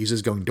salesman. He's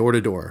just going door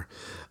to door,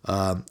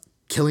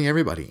 killing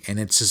everybody. And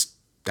it's just,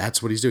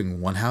 that's what he's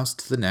doing. One house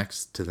to the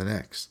next, to the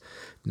next.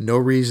 No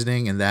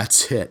reasoning, and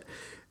that's it.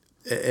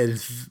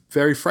 It's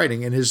very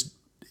frightening. And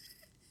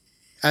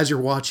as you're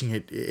watching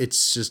it,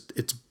 it's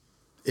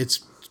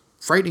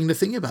frightening to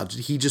think about.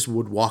 He just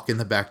would walk in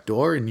the back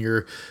door, and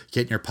you're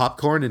getting your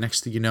popcorn, and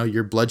next thing you know,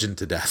 you're bludgeoned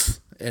to death.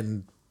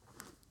 And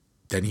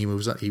then he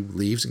moves on, he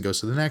leaves and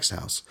goes to the next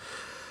house.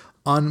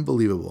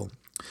 Unbelievable.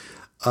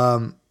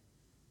 It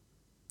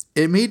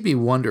made me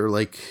wonder,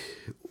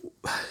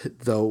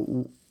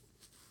 though,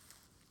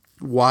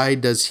 why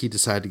does he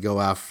decide to go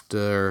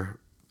after,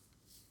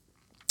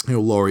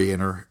 Laurie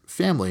and her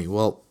family?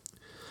 Well,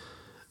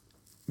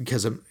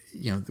 because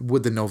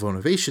with the no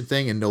motivation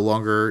thing, and no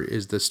longer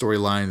is the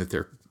storyline that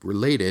they're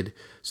related.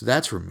 So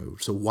that's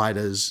removed. So why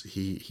does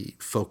he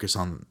focus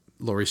on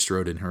Laurie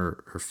Strode and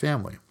her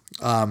family?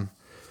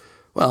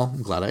 Well,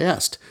 I'm glad I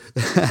asked.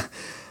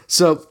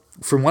 So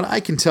from what I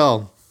can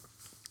tell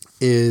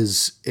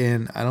is,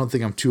 and I don't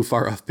think I'm too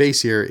far off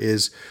base here,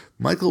 is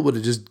Michael would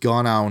have just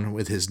gone on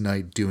with his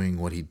night doing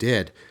what he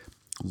did.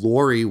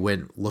 Laurie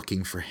went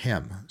looking for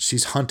him.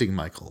 She's hunting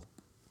Michael.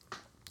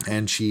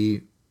 And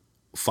she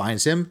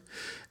finds him,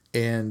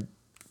 and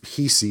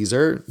he sees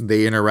her.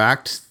 They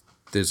interact.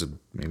 There's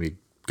maybe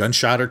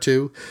gunshot or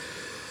two.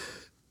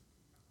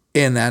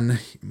 And then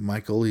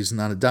Michael, he's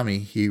not a dummy.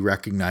 He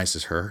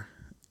recognizes her.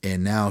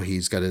 And now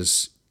he's got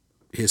his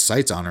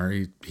sights on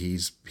her.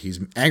 He's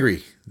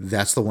angry.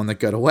 That's the one that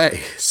got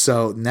away.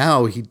 So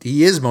now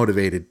he is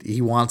motivated. He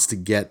wants to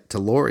get to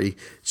Laurie.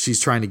 She's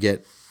trying to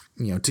get,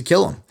 to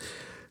kill him.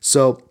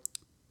 So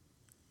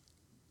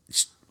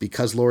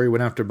because Laurie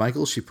went after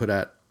Michael, she put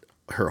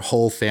her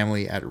whole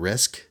family at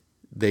risk.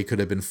 They could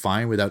have been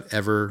fine without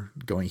ever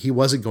going. He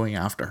wasn't going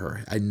after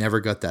her. I never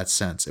got that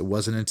sense. It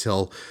wasn't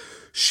until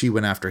she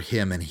went after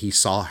him and he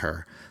saw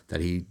her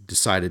that he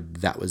decided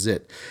that was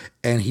it.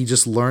 And he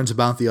just learns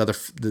about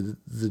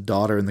the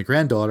daughter and the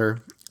granddaughter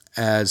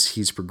as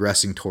he's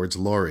progressing towards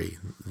Laurie.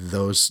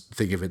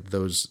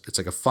 It's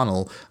like a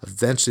funnel.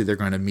 Eventually they're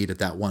going to meet at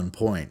that one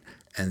point,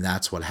 and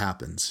that's what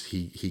happens.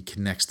 He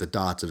connects the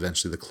dots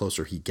eventually the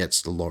closer he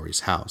gets to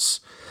Laurie's house.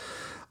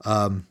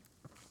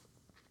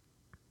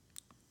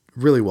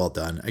 Really well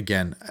done.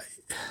 Again,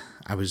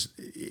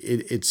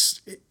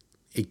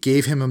 it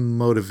gave him a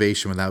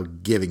motivation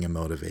without giving him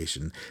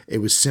motivation. It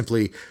was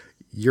simply,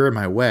 you're in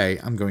my way,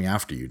 I'm going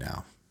after you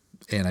now.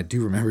 And I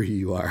do remember who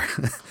you are.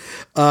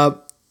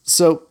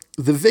 So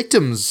the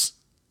victims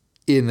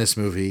in this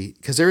movie,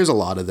 because there is a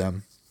lot of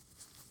them,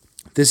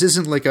 this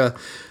isn't like a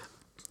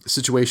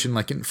situation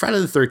like in Friday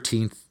the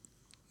 13th.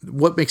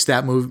 What makes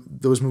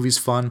those movies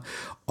fun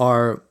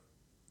are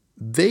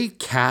they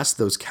cast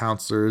those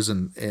counselors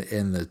and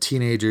the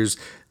teenagers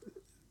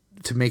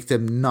to make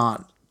them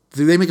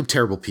they make them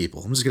terrible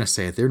people. I'm just going to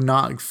say it. They're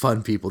not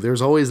fun people.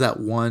 There's always that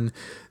one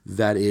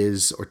that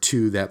is, or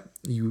two that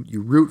you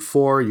root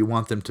for. You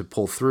want them to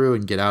pull through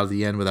and get out of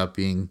the end without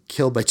being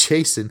killed by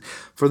Jason.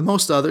 For the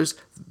most others,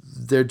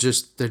 they're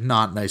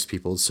not nice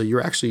people. So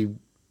you're actually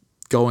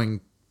going,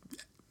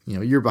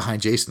 you're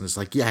behind Jason. It's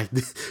like, yeah,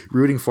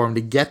 rooting for him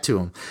to get to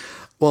him.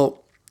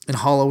 Well, in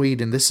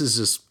Halloween, and this is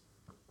just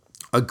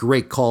a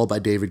great call by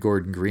David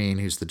Gordon Green,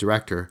 who's the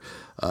director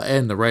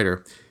and the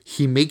writer.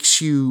 He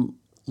makes you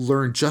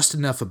learn just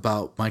enough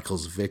about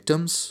Michael's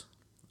victims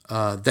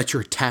that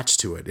you're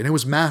attached to it. And it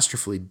was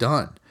masterfully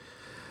done.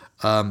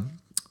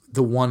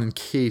 The one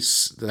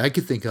case that I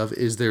could think of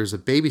is there's a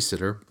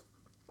babysitter.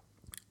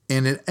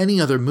 And in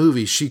any other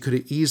movie, she could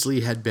have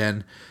easily had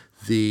been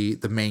the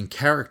main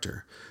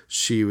character.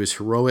 She was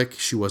heroic.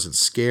 She wasn't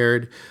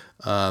scared.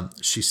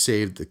 She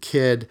saved the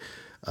kid.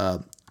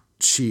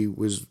 She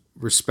was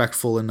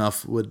respectful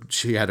enough when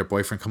she had her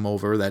boyfriend come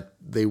over that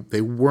they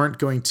weren't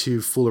going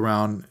to fool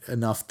around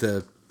enough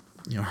to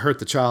hurt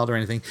the child or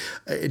anything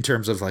in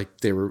terms of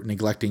like they were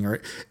neglecting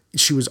her.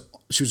 She was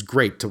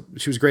great.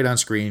 She was great on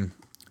screen,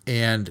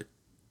 and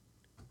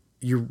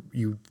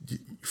you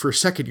for a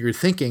second you're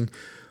thinking,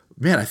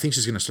 man, I think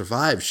she's going to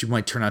survive. She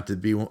might turn out to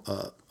be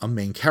a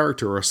main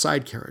character or a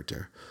side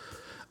character,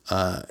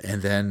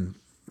 and then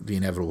the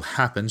inevitable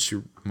happens.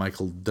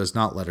 Michael does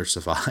not let her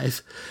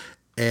survive,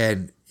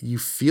 and you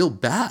feel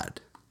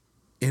bad.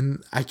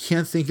 And I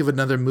can't think of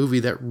another movie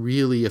that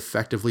really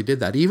effectively did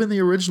that. Even the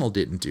original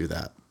didn't do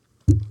that.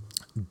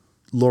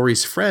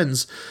 Laurie's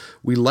friends,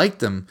 we liked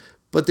them,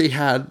 but they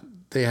had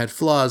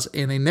flaws,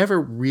 and they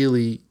never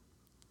really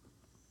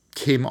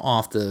came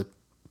off the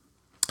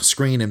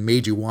screen and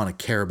made you want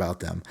to care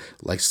about them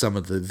like some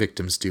of the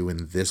victims do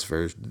in this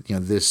version,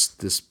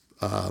 this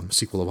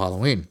sequel of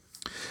Halloween.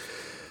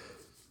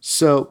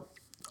 So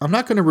I'm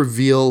not going to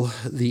reveal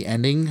the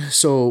ending.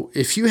 So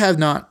if you have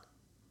not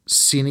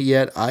seen it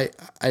yet, I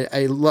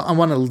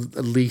want to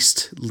at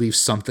least leave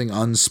something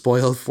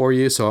unspoiled for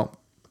you. So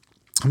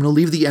I'm going to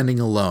leave the ending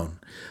alone.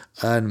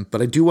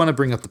 But I do want to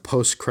bring up the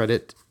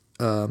post-credit,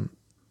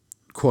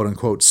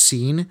 quote-unquote,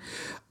 scene.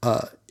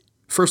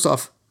 First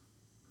off,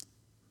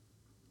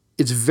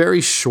 it's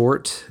very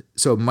short,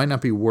 so it might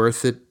not be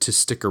worth it to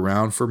stick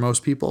around for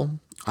most people.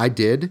 I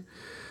did.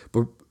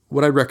 But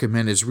what I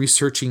recommend is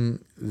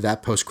researching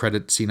that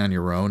post-credit scene on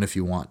your own if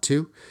you want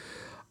to.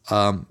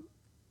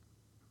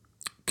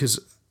 Because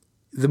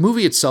the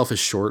movie itself is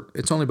short.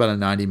 It's only about a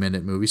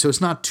 90-minute movie, so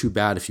it's not too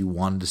bad if you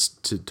wanted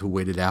to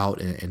wait it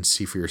out and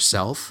see for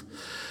yourself.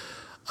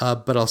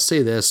 But I'll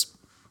say this,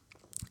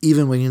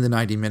 even waiting the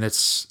 90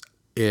 minutes,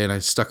 and I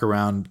stuck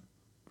around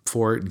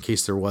for it in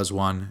case there was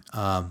one,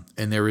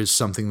 and there is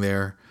something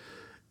there,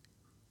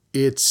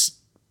 it's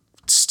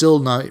still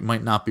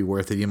might not be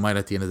worth it. You might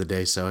at the end of the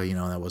day, so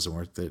that wasn't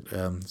worth it.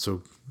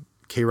 So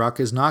K-Rock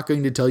is not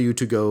going to tell you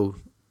to go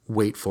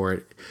wait for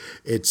it.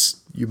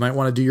 You might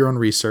want to do your own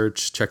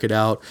research, check it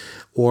out,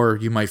 or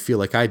you might feel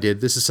like I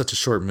did. This is such a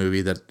short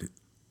movie that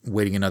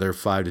waiting another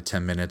 5 to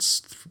 10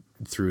 minutes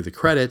through the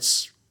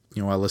credits,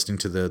 while listening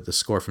to the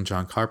score from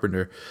John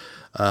Carpenter,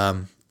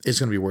 is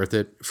going to be worth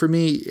it. For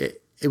me,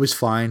 it was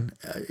fine.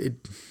 It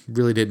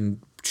really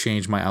didn't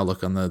change my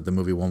outlook on the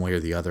movie one way or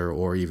the other,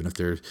 or even if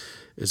there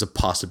is a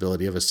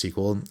possibility of a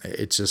sequel.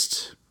 It's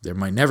just, there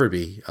might never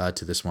be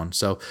to this one.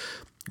 So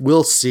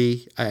we'll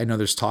see. I know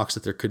there's talks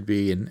that there could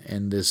be,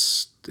 in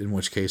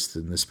which case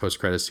then this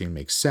post-credit scene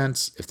makes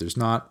sense. If there's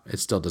not, it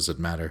still doesn't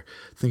matter.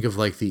 Think of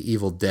like the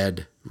Evil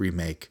Dead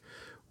remake,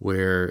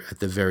 where at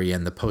the very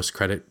end, the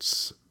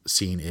post-credits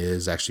scene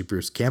is actually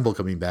Bruce Campbell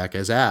coming back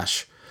as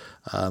Ash.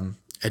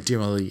 It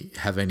didn't really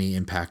have any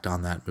impact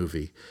on that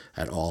movie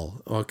at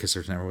all, because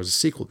there never was a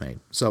sequel made.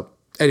 So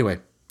anyway,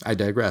 I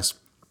digress.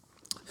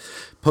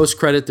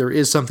 Post-credit, there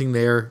is something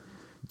there.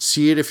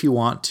 See it if you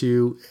want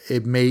to.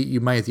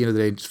 You might at the end of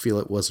the day feel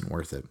it wasn't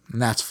worth it,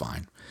 and that's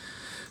fine.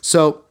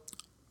 So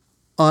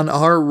on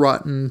our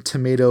Rotten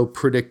Tomato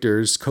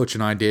predictors, Coach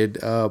and I did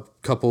a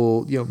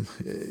couple,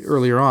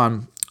 earlier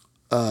on.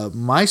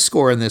 My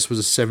score in this was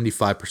a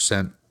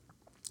 75%.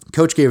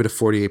 Coach gave it a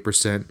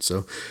 48%.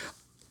 So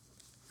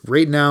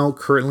right now,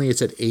 currently,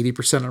 it's at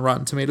 80% on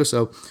Rotten Tomatoes.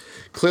 So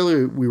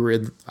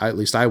clearly, at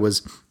least I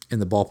was in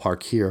the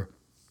ballpark here.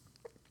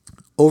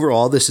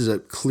 Overall, this is a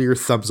clear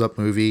thumbs up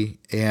movie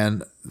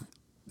and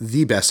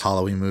the best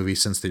Halloween movie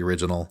since the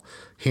original.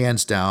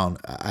 Hands down,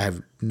 I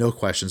have no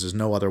questions. There's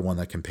no other one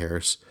that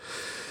compares.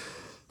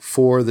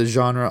 For the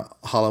genre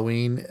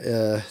Halloween,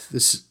 like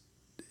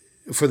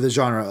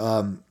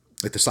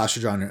the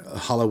slasher genre,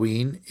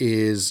 Halloween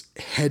is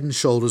head and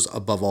shoulders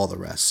above all the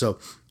rest. So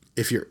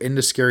if you're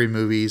into scary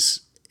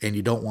movies and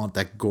you don't want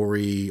that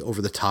gory,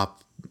 over the top,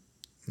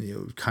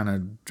 kind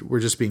of we're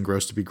just being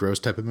gross to be gross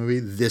type of movie,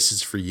 this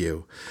is for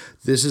you.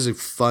 This is a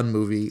fun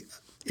movie.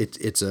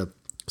 It's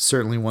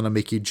certainly want to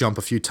make you jump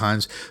a few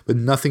times, but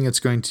nothing that's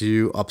going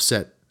to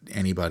upset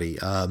anybody.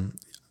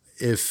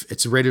 If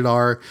it's rated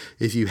R,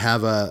 if you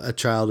have a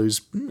child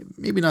who's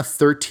maybe not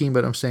 13,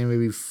 but I'm saying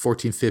maybe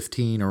 14,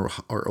 15 or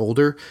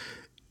older,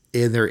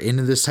 and they're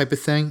into this type of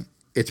thing,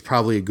 it's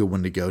probably a good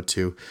one to go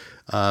to.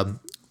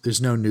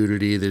 There's no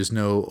nudity. There's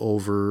no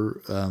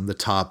over the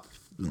top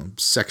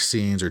sex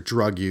scenes or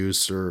drug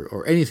use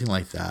or anything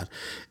like that.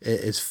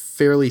 It's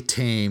fairly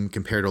tame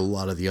compared to a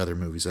lot of the other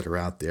movies that are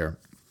out there,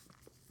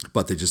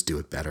 but they just do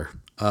it better.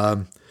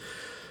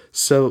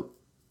 So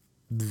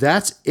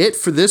that's it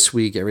for this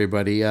week,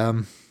 everybody.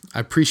 I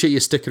appreciate you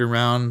sticking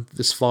around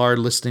this far,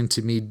 listening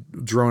to me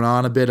drone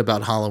on a bit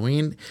about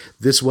Halloween.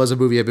 This was a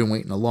movie I've been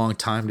waiting a long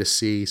time to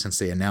see since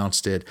they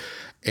announced it,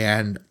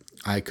 and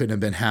I couldn't have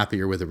been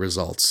happier with the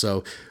results.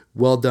 So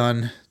well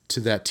done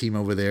to that team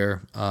over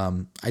there.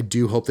 I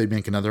do hope they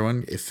make another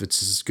one. If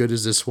it's as good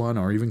as this one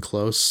or even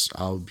close,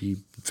 I'll be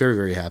very,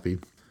 very happy.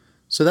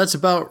 So that's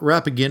about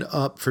wrapping it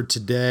up for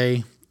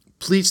today.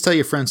 Please tell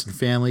your friends and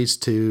families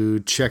to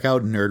check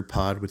out Nerd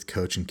Pod with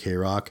Coach and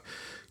K-Rock.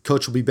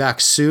 Coach will be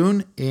back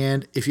soon.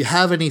 And if you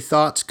have any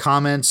thoughts,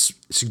 comments,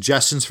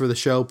 suggestions for the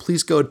show,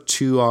 please go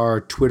to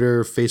our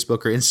Twitter,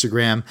 Facebook, or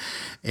Instagram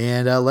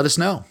and let us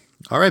know.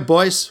 All right,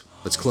 boys,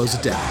 let's close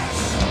it down.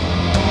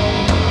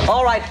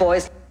 All right,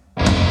 boys.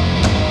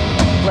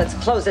 Let's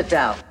close it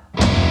down.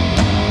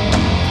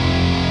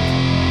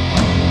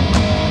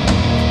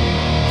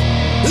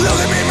 Look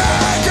at me,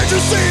 man, can't you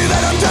see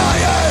that I'm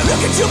dying?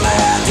 Look at you,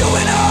 man,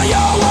 doing all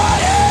you're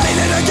wanting.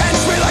 Leaning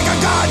against me like a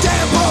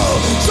goddamn bull.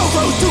 So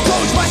close to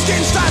Coach, my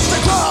skin starts to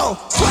glow.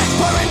 Sweat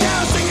pouring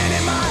down, singing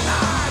in my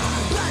eyes.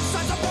 Blood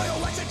starts to boil,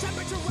 what's your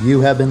temperature?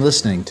 You have been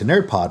listening to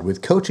Nerd Pod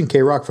with Coach and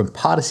K-Rock from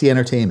Podyssey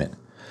Entertainment.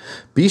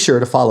 Be sure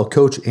to follow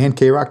Coach and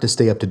K-Rock to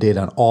stay up to date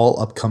on all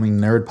upcoming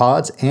Nerd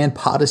Pods and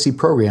Podyssey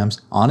programs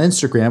on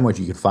Instagram, which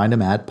you can find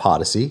them at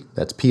Podyssey,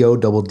 that's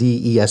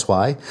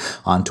Poddesy,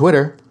 on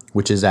Twitter,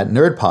 which is at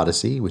Nerd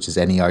Podyssey, which is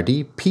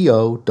NERDPODDESY,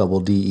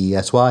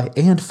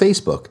 and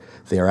Facebook,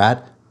 they are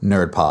at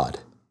Nerd Pod.